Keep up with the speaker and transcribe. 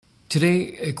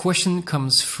Today, a question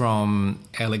comes from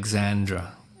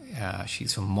Alexandra.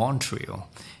 She's from Montreal.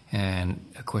 And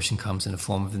a question comes in the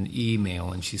form of an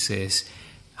email. And she says,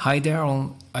 "Hi,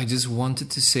 Daryl. I just wanted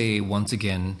to say once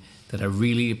again that I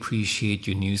really appreciate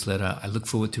your newsletter. I look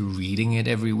forward to reading it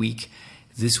every week.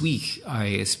 This week, I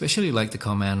especially like to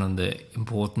comment on the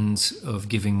importance of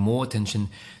giving more attention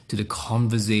to the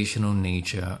conversational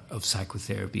nature of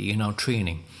psychotherapy in our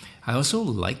training. I also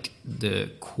like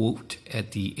the quote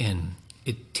at the end,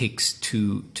 'It takes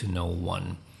two to know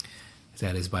one.'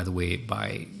 That is, by the way,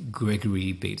 by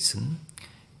Gregory Bateson,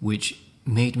 which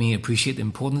made me appreciate the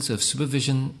importance of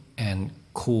supervision and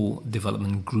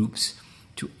co-development groups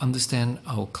to understand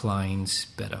our clients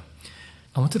better.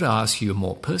 I wanted to ask you a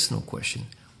more personal question.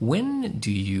 When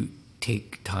do you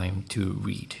take time to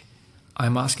read?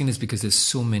 I'm asking this because there's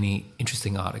so many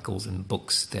interesting articles and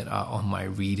books that are on my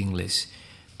reading list,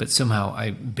 but somehow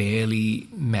I barely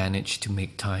manage to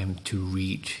make time to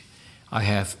read. I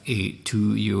have a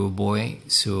 2-year-old boy,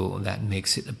 so that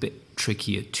makes it a bit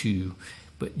trickier too.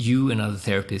 But you and other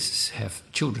therapists have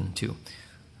children too.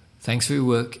 Thanks for your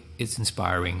work. It's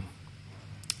inspiring."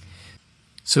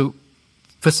 So,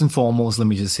 first and foremost, let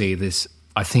me just say this.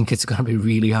 I think it's going to be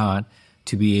really hard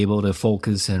to be able to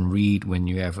focus and read when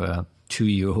you have a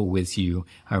 2-year-old with you.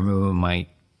 I remember my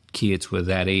kids were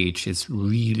that age. It's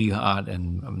really hard,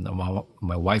 and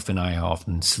my wife and I are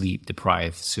often sleep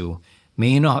deprived, so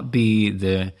may not be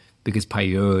the biggest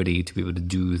priority to be able to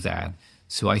do that.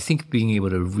 So I think being able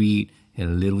to read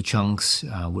in little chunks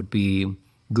would be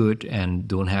good, and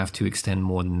don't have to extend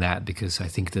more than that, because I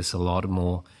think there's a lot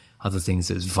more other things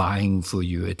that's vying for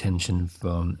your attention,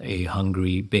 from a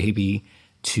hungry baby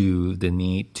to the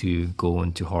need to go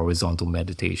into horizontal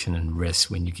meditation and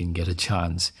rest when you can get a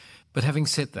chance. But having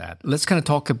said that, let's kind of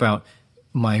talk about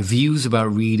my views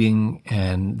about reading,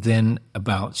 and then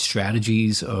about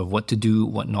strategies of what to do,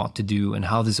 what not to do, and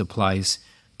how this applies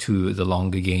to the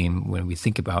longer game when we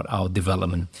think about our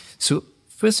development. So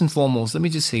first and foremost, let me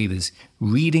just say this.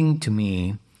 Reading to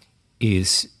me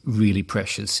is really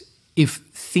precious. If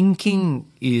thinking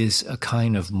is a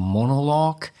kind of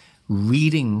monologue,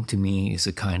 reading to me is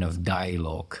a kind of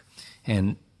dialogue.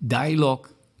 And dialogue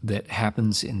that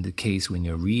happens in the case when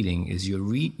you're reading is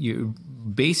you're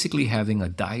basically having a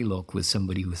dialogue with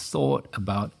somebody who thought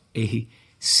about a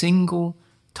single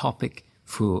topic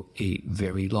for a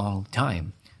very long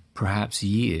time, perhaps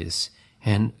years.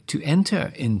 And to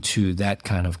enter into that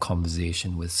kind of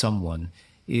conversation with someone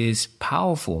is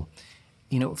powerful.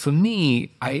 You know, for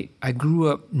me, I grew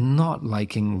up not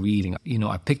liking reading. You know,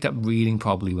 I picked up reading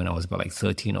probably when I was about like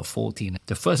 13 or 14.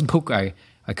 The first book I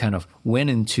kind of went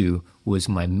into was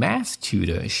my math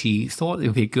tutor. She thought it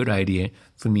would be a good idea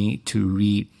for me to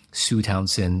read Sue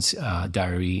Townsend's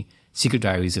diary, Secret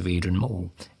Diaries of Adrian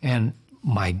Mole. And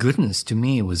my goodness, to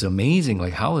me, it was amazing.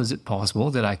 Like, how is it possible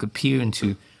that I could peer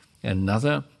into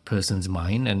another person's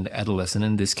mind, and adolescent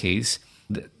in this case?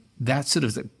 That sort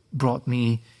of brought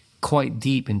me quite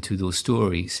deep into those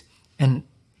stories. And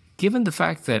given the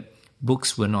fact that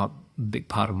books were not a big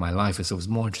part of my life, as I was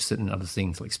more interested in other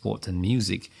things like sports and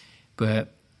music,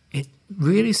 but it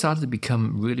really started to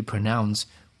become really pronounced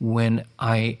when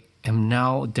I am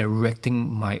now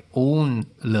directing my own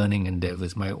learning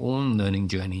endeavors, my own learning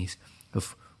journeys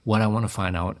of what I want to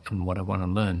find out and what I want to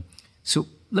learn. So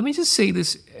let me just say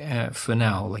this for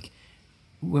now. Like,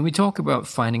 when we talk about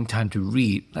finding time to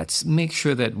read, let's make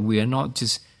sure that we are not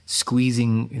just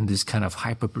squeezing in this kind of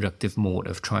hyper-productive mode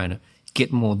of trying to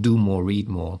get more, do more, read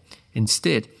more.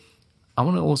 Instead, I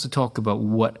want to also talk about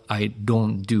what I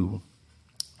don't do.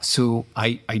 So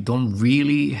I don't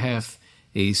really have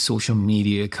a social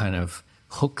media kind of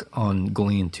hook on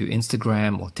going into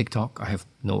Instagram or TikTok. I have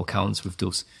no accounts with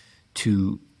those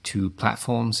two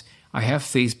platforms. I have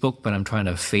Facebook, but I'm trying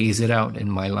to phase it out in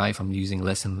my life. I'm using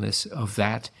less and less of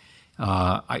that.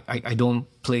 I don't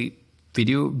play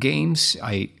video games.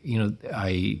 I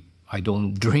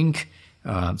don't drink,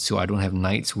 so I don't have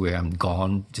nights where I'm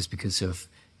gone just because of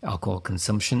alcohol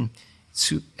consumption.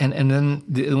 So, and then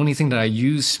the only thing that I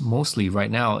use mostly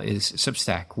right now is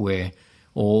Substack, where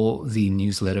all the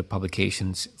newsletter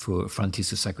publications for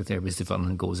Frontiers of Psychotherapist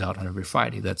Development goes out on every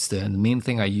Friday. That's the main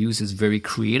thing I use. Is very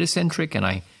creator-centric, and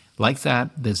I like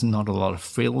that. There's not a lot of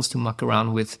frills to muck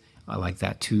around with. I like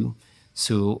that too.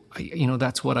 So,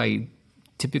 that's what I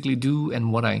typically do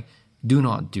and what I do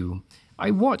not do.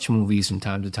 I watch movies from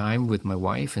time to time with my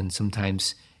wife, and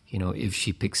sometimes, if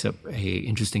she picks up a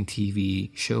interesting TV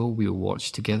show, we'll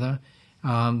watch together.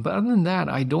 But other than that,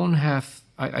 I don't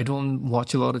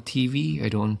watch a lot of TV. I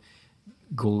don't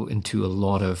go into a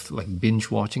lot of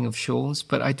binge watching of shows,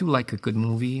 but I do like a good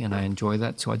movie and I enjoy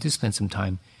that. So I do spend some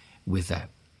time with that.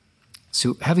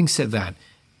 So having said that,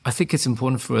 I think it's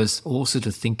important for us also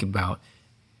to think about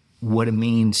what it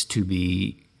means to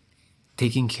be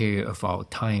taking care of our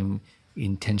time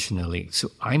intentionally.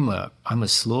 So I'm a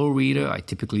slow reader. I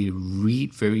typically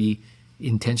read very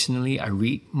intentionally. I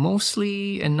read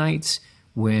mostly at nights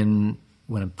when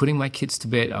I'm putting my kids to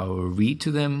bed. I will read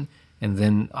to them, and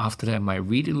then after that I might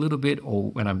read a little bit,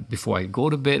 or before I go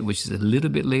to bed, which is a little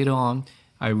bit later on,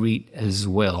 I read as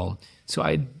well. So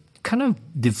I kind of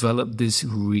developed this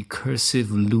recursive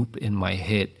loop in my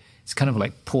head. It's kind of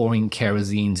like pouring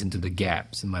kerosene into the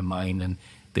gaps in my mind, and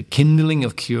the kindling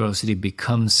of curiosity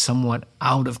becomes somewhat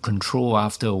out of control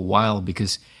after a while,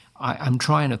 because I'm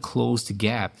trying to close the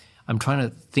gap. I'm trying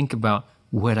to think about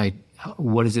what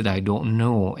is it I don't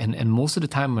know. And most of the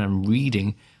time when I'm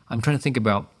reading, I'm trying to think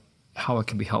about how I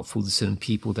can be helpful to certain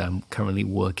people that I'm currently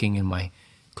working in my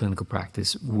clinical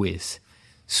practice with.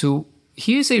 So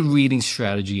here's a reading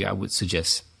strategy I would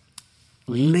suggest.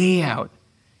 Lay out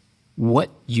what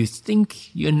you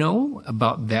think you know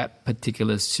about that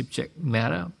particular subject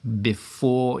matter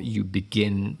before you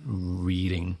begin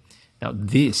reading. Now,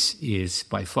 this is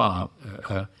by far,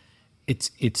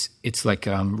 it's like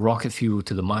rocket fuel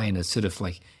to the mind. It's sort of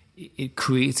like, it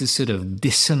creates a sort of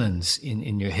dissonance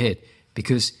in your head,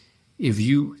 because if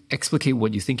you explicate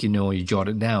what you think you know, you jot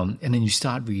it down, and then you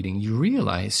start reading, you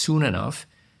realize soon enough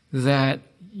that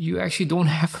you actually don't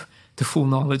have the full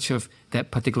knowledge of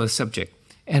that particular subject.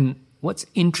 And what's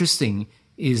interesting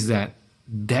is that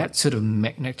sort of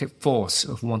magnetic force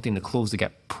of wanting to close the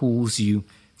gap pulls you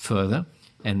further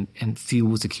and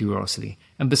fuels the curiosity.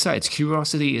 And besides,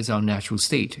 curiosity is our natural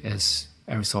state, as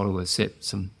Aristotle has said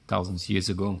some thousands of years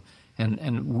ago.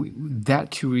 And that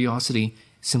curiosity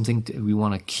is something that we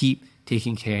want to keep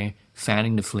taking care,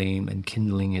 fanning the flame and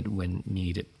kindling it when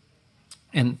needed.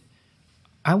 And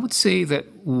I would say that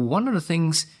one of the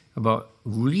things about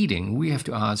reading, we have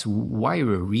to ask why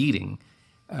we're reading.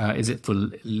 Is it for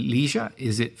leisure?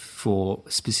 Is it for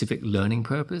specific learning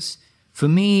purpose? For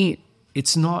me,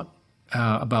 it's not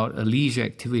about a leisure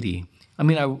activity. I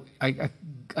mean,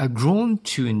 I've grown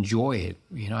to enjoy it.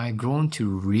 I've grown to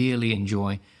really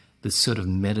enjoy the sort of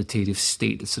meditative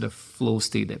state, the sort of flow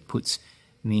state that puts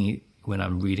me when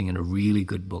I'm reading in a really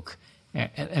good book.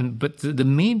 But the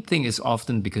main thing is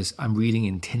often because I'm reading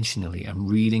intentionally. I'm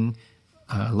reading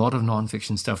a lot of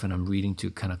nonfiction stuff, and I'm reading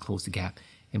to kind of close the gap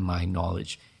in my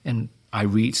knowledge. And I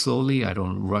read slowly. I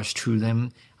don't rush through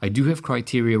them. I do have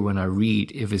criteria when I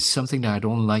read. If it's something that I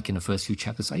don't like in the first few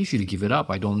chapters, I usually give it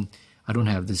up. I don't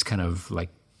have this kind of like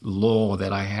law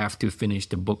that I have to finish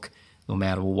the book no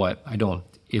matter what. I don't.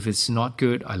 If it's not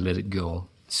good, I let it go.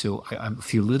 So I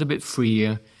feel a little bit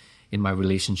freer in my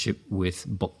relationship with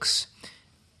books.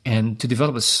 And to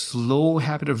develop a slow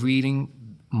habit of reading,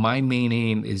 my main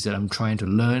aim is that I'm trying to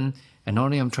learn, and not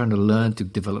only I'm trying to learn to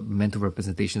develop mental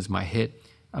representations in my head,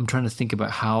 I'm trying to think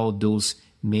about how those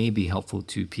may be helpful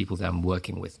to people that I'm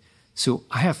working with. So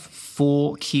I have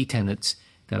 4 key tenets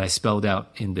that I spelled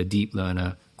out in the Deep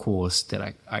Learner course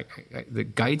that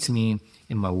that guides me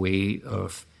in my way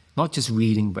of not just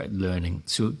reading, but learning.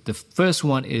 So the first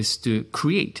one is to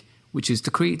create, which is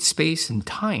to create space and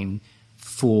time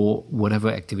for whatever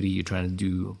activity you're trying to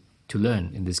do to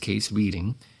learn, in this case,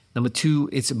 reading. Number 2,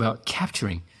 it's about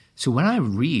capturing. So when I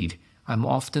read, I'm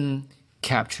often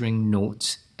capturing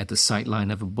notes at the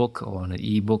sideline of a book or on an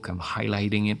ebook. I'm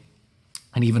highlighting it.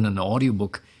 And even on an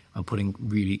audiobook, I'm putting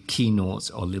really key notes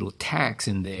or little tags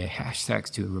in there,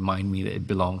 hashtags to remind me that it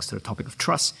belongs to the topic of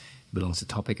trust, it belongs to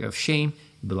the topic of shame,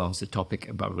 it belongs to the topic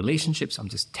about relationships. I'm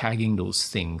just tagging those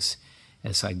things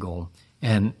as I go.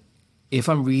 And if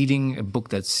I'm reading a book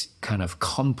that's kind of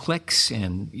complex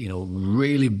and,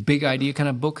 really big idea kind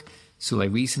of book, so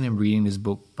like recently I'm reading this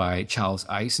book by Charles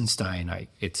Eisenstein.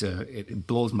 It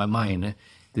blows my mind.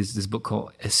 There's this book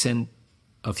called Ascent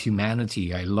of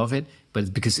Humanity. I love it, but it's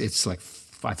because it's like,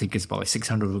 I think it's about like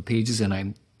 600 pages,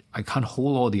 and I can't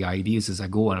hold all the ideas as I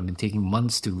go, and I've been taking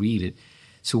months to read it.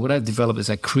 So what I've developed is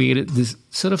I created this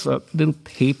sort of little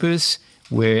papers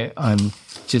where I'm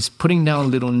just putting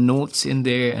down little notes in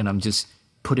there, and I'm just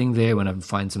putting there when I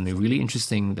find something really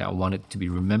interesting that I want it to be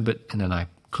remembered, and then I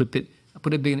clip it. I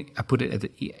put it at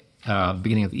the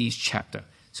beginning of each chapter.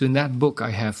 So in that book, I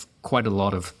have quite a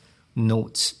lot of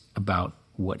notes about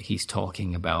what he's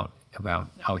talking about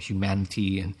our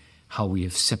humanity and how we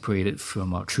have separated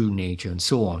from our true nature and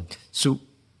so on. So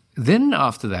then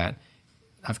after that,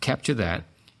 I've captured that.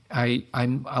 I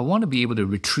want to be able to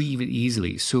retrieve it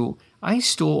easily. So I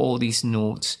store all these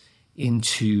notes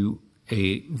into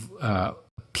a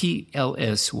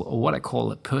PLS, or what I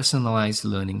call a personalized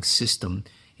learning system.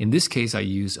 In this case, I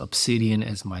use Obsidian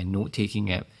as my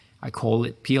note-taking app. I call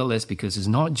it PLS because it's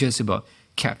not just about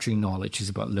capturing knowledge, it's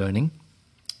about learning.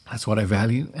 That's what I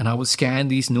value. And I will scan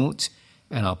these notes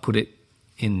and I'll put it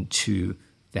into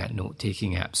that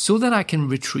note-taking app so that I can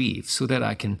retrieve, so that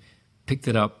I can pick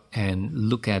that up and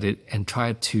look at it and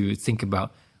try to think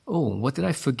about, oh, what did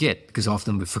I forget? Because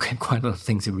often we forget quite a lot of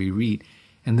things that we read.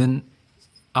 And then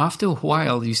after a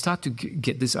while, you start to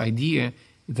get this idea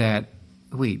that,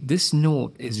 wait, this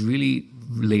note is really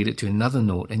related to another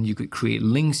note, and you could create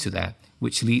links to that,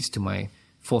 which leads to my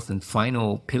fourth and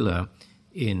final pillar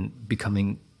in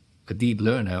becoming a deep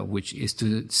learner, which is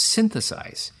to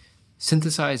synthesize.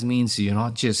 Synthesize means you're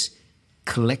not just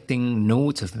collecting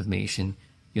nodes of information,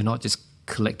 you're not just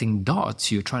collecting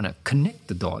dots, you're trying to connect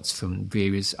the dots from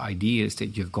various ideas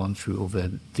that you've gone through over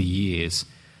the years.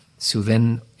 So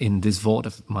then in this vault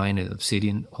of mine at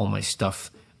Obsidian, all my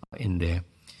stuff in there.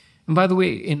 And by the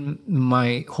way, in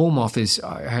my home office,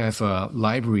 I have a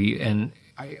library and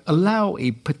I allow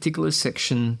a particular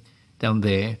section down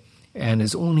there, and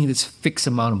there's only this fixed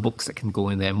amount of books that can go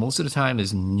in there. Most of the time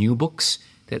there's new books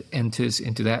that enters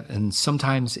into that, and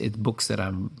sometimes it's books that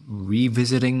I'm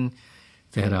revisiting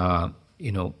that are,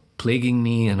 plaguing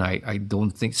me, and I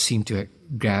don't seem to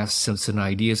grasp certain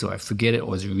ideas, or I forget it,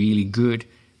 or it's really good.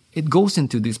 It goes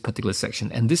into this particular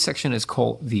section, and this section is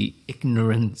called the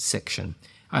ignorant section.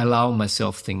 I allow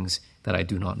myself things that I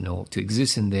do not know to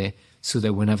exist in there, so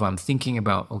that whenever I'm thinking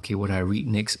about, okay, what I read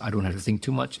next, I don't have to think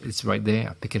too much. It's right there.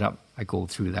 I pick it up. I go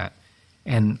through that.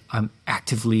 And I'm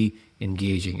actively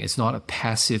engaging. It's not a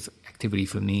passive activity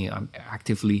for me. I'm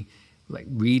actively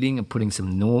reading and putting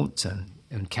some notes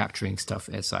and capturing stuff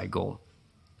as I go.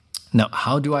 Now,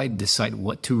 how do I decide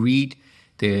what to read?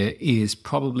 There is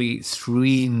probably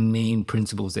three main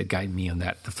principles that guide me on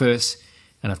that. The first,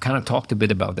 and I've kind of talked a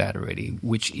bit about that already,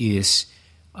 which is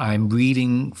I'm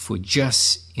reading for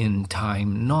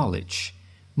just-in-time knowledge,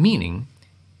 meaning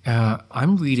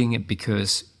I'm reading it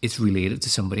because it's related to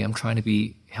somebody I'm trying to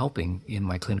be helping in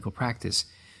my clinical practice.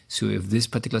 So if this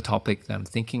particular topic that I'm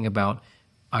thinking about,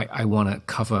 I want to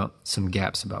cover some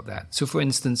gaps about that. So for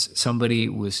instance, somebody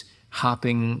was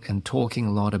harping and talking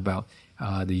a lot about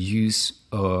the use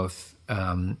of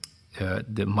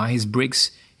the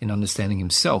Myers-Briggs in understanding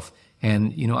himself.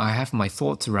 And, I have my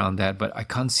thoughts around that, but I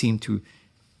can't seem to,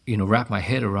 wrap my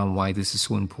head around why this is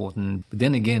so important. But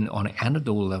then again, on an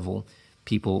anecdotal level,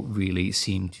 people really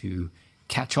seem to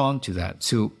catch on to that.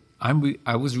 So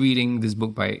I was reading this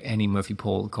book by Annie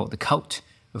Murphy-Paul called The Cult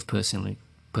of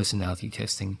Personality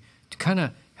Testing to kind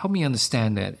of help me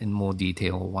understand that in more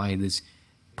detail, why this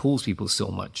pulls people so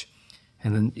much.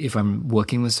 And then if I'm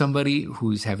working with somebody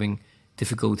who's having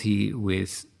difficulty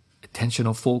with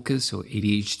attentional focus or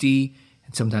ADHD,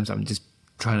 and sometimes I'm just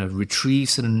trying to retrieve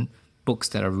certain books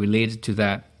that are related to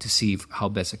that to see how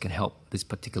best I can help this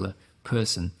particular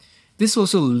person. This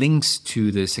also links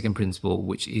to the second principle,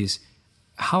 which is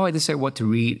how I decide what to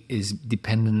read is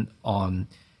dependent on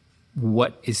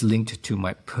what is linked to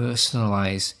my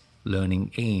personalized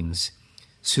learning aims.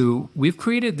 So we've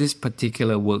created this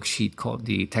particular worksheet called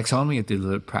the Taxonomy of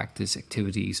Deliberate Practice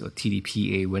Activities, or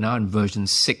TDPA. We're now in version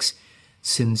 6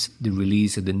 since the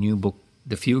release of the new book,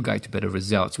 The Field Guide to Better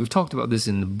Results. We've talked about this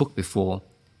in the book before,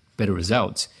 Better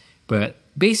Results. But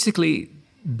basically,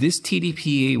 this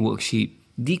TDPA worksheet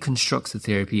deconstructs the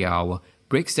therapy hour,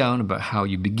 breaks down about how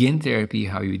you begin therapy,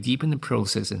 how you deepen the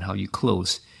process, and how you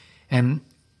close. And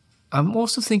I'm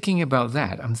also thinking about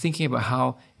that. I'm thinking about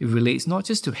how it relates not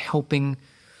just to helping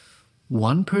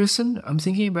one person. I'm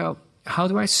thinking about how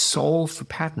do I solve for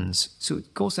patterns? So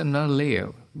it goes another layer,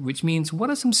 which means what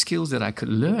are some skills that I could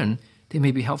learn that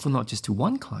may be helpful not just to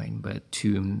one client, but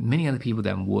to many other people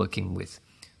that I'm working with.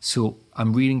 So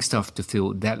I'm reading stuff to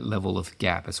fill that level of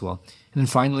gap as well. And then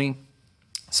finally,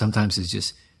 sometimes it's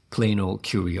just plain old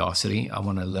curiosity. I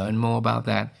want to learn more about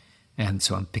that. And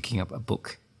so I'm picking up a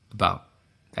book about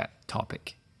that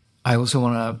topic. I also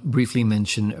want to briefly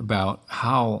mention about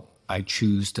how I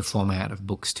choose the format of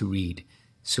books to read.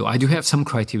 So I do have some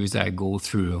criteria that I go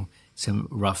through, some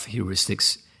rough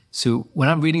heuristics. So when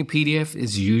I'm reading a PDF,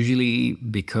 it's usually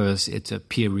because it's a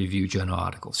peer-reviewed journal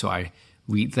article. So I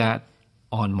read that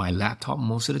on my laptop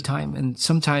most of the time. And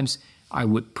sometimes I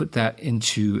would put that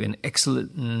into an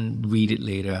excellent Read It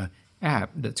Later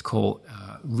app that's called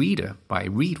Reader by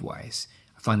Readwise.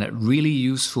 I find that really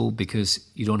useful because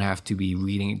you don't have to be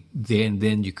reading there and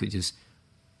then. You could just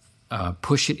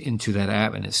push it into that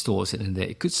app and it stores it in there.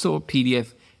 It could store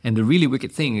PDF, and the really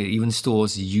wicked thing, it even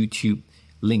stores YouTube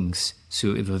links.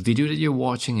 So if a video that you're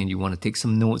watching and you want to take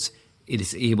some notes, it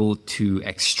is able to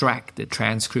extract the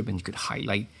transcript and you could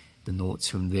highlight the notes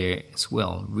from there as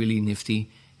well. Really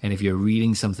nifty. And if you're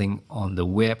reading something on the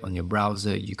web, on your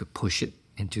browser, you could push it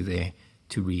into there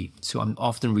to read. So I'm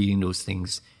often reading those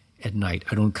things at night.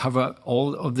 I don't cover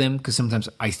all of them because sometimes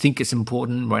I think it's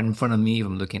important right in front of me if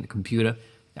I'm looking at the computer.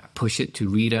 I push it to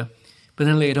reader. But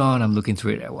then later on, I'm looking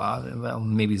through it. Well,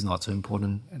 maybe it's not so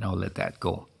important, and I'll let that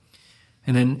go.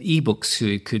 And then ebooks, so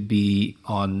it could be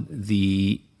on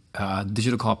the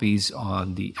digital copies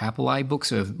on the Apple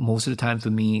iBooks, or most of the time for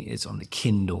me, it's on the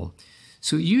Kindle.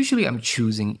 So usually I'm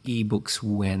choosing ebooks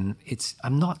when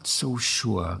I'm not so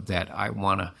sure that I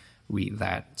want to read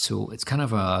that. So it's kind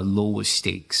of a lower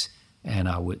stakes, and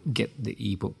I would get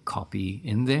the ebook copy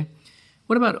in there.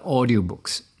 What about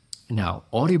audiobooks? Now,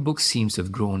 audiobooks seems to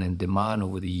have grown in demand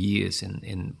over the years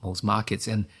in most markets,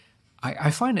 and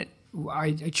I find it,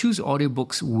 I choose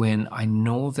audiobooks when I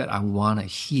know that I want to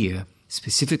hear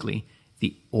specifically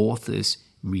the authors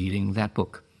reading that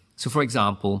book. So, for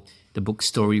example, the book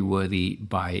Storyworthy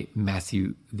by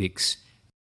Matthew Dicks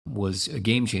was a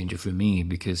game changer for me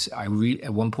because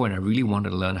at one point I really wanted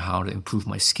to learn how to improve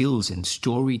my skills in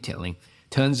storytelling.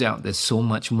 Turns out there's so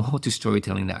much more to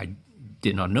storytelling that I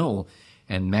did not know,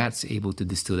 and Matt's able to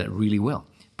distill that really well.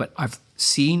 But I've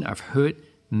heard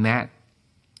Matt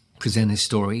present his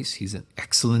stories. He's an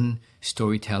excellent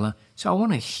storyteller. So I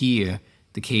want to hear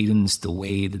the cadence, the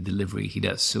way, the delivery he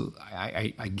does. So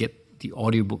I get the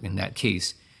audiobook in that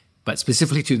case. But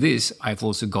specifically to this, I've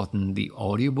also gotten the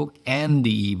audiobook and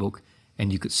the ebook,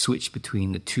 and you could switch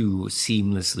between the two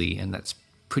seamlessly, and that's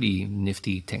pretty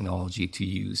nifty technology to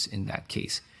use in that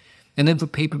case. And then for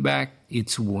paperback,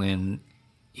 it's when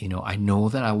I know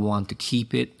that I want to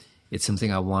keep it. It's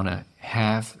something I want to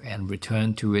have and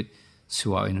return to it,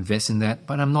 so I'll invest in that.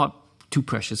 But I'm not too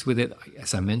precious with it.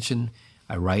 As I mentioned,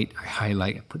 I write, I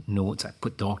highlight, I put notes, I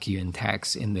put document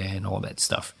tags in there and all that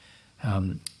stuff.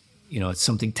 It's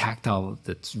something tactile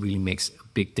that really makes a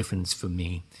big difference for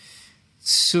me.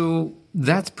 So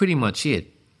that's pretty much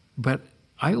it. But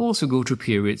I also go through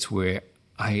periods where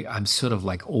I'm sort of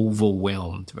like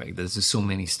overwhelmed, right? There's just so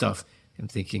many stuff I'm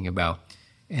thinking about.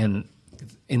 And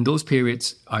in those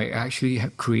periods, I actually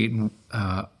create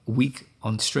a week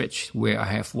on stretch where I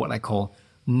have what I call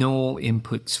no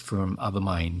inputs from other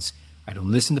minds. I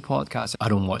don't listen to podcasts. I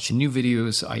don't watch new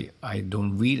videos. I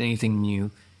don't read anything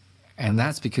new. And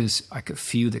that's because I could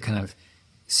feel the kind of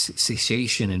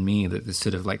cessation in me that is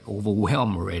sort of like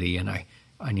overwhelmed already, and I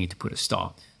need to put a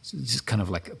stop. So it's just kind of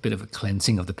like a bit of a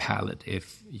cleansing of the palate,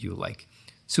 if you like.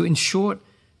 So in short,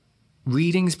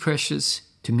 reading's precious.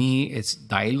 To me, it's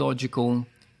dialogical.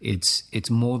 It's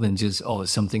more than just,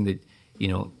 it's something that,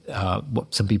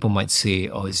 what some people might say,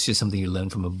 it's just something you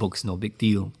learn from a book, it's no big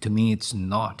deal. To me, it's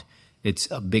not. It's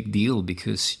a big deal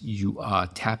because you are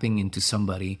tapping into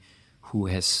somebody who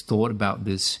has thought about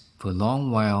this for a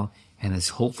long while and has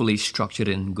hopefully structured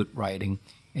it in good writing,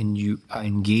 and you are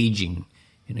engaging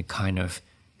in a kind of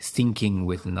thinking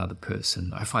with another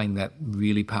person. I find that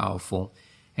really powerful.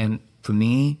 And for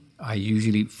me, I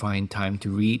usually find time to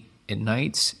read at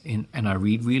nights, and I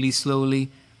read really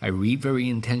slowly. I read very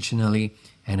intentionally,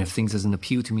 and if things doesn't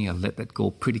appeal to me, I let that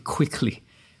go pretty quickly.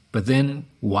 But then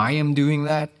why I'm doing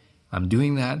that? I'm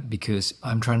doing that because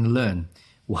I'm trying to learn.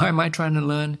 Why am I trying to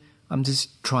learn? I'm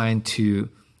just trying to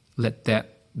let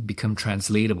that become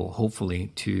translatable,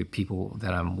 hopefully, to people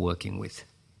that I'm working with.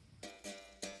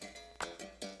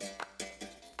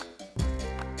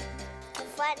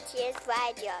 Frontiers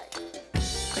Radio.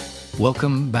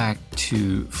 Welcome back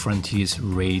to Frontiers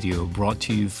Radio, brought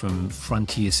to you from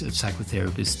Frontiers of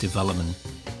Psychotherapist Development.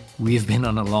 We have been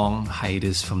on a long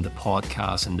hiatus from the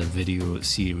podcast and the video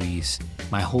series.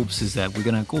 My hopes is that we're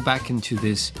going to go back into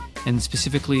this, and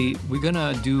specifically, we're going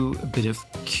to do a bit of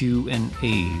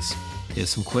Q&As. There's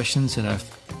some questions that I've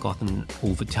gotten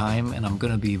over time, and I'm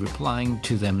going to be replying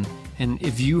to them. And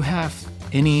if you have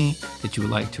any that you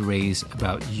would like to raise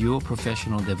about your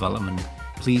professional development,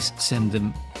 please send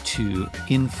them to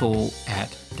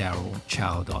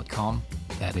info@darylchow.com.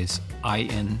 That is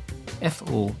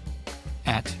info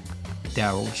at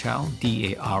darylchow,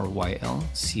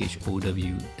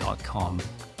 DARYLCHOW.com.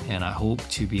 And I hope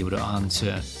to be able to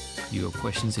answer your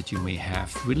questions that you may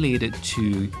have related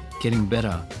to getting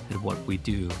better at what we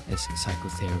do as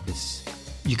psychotherapists.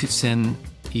 You could send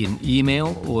an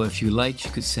email, or if you like,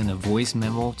 you could send a voice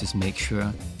memo. Just make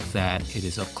sure that it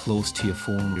is up close to your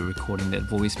phone. You're recording that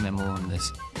voice memo, and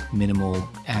there's minimal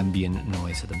ambient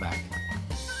noise at the back.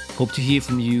 Hope to hear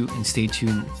from you, and stay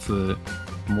tuned for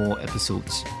more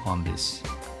episodes on this.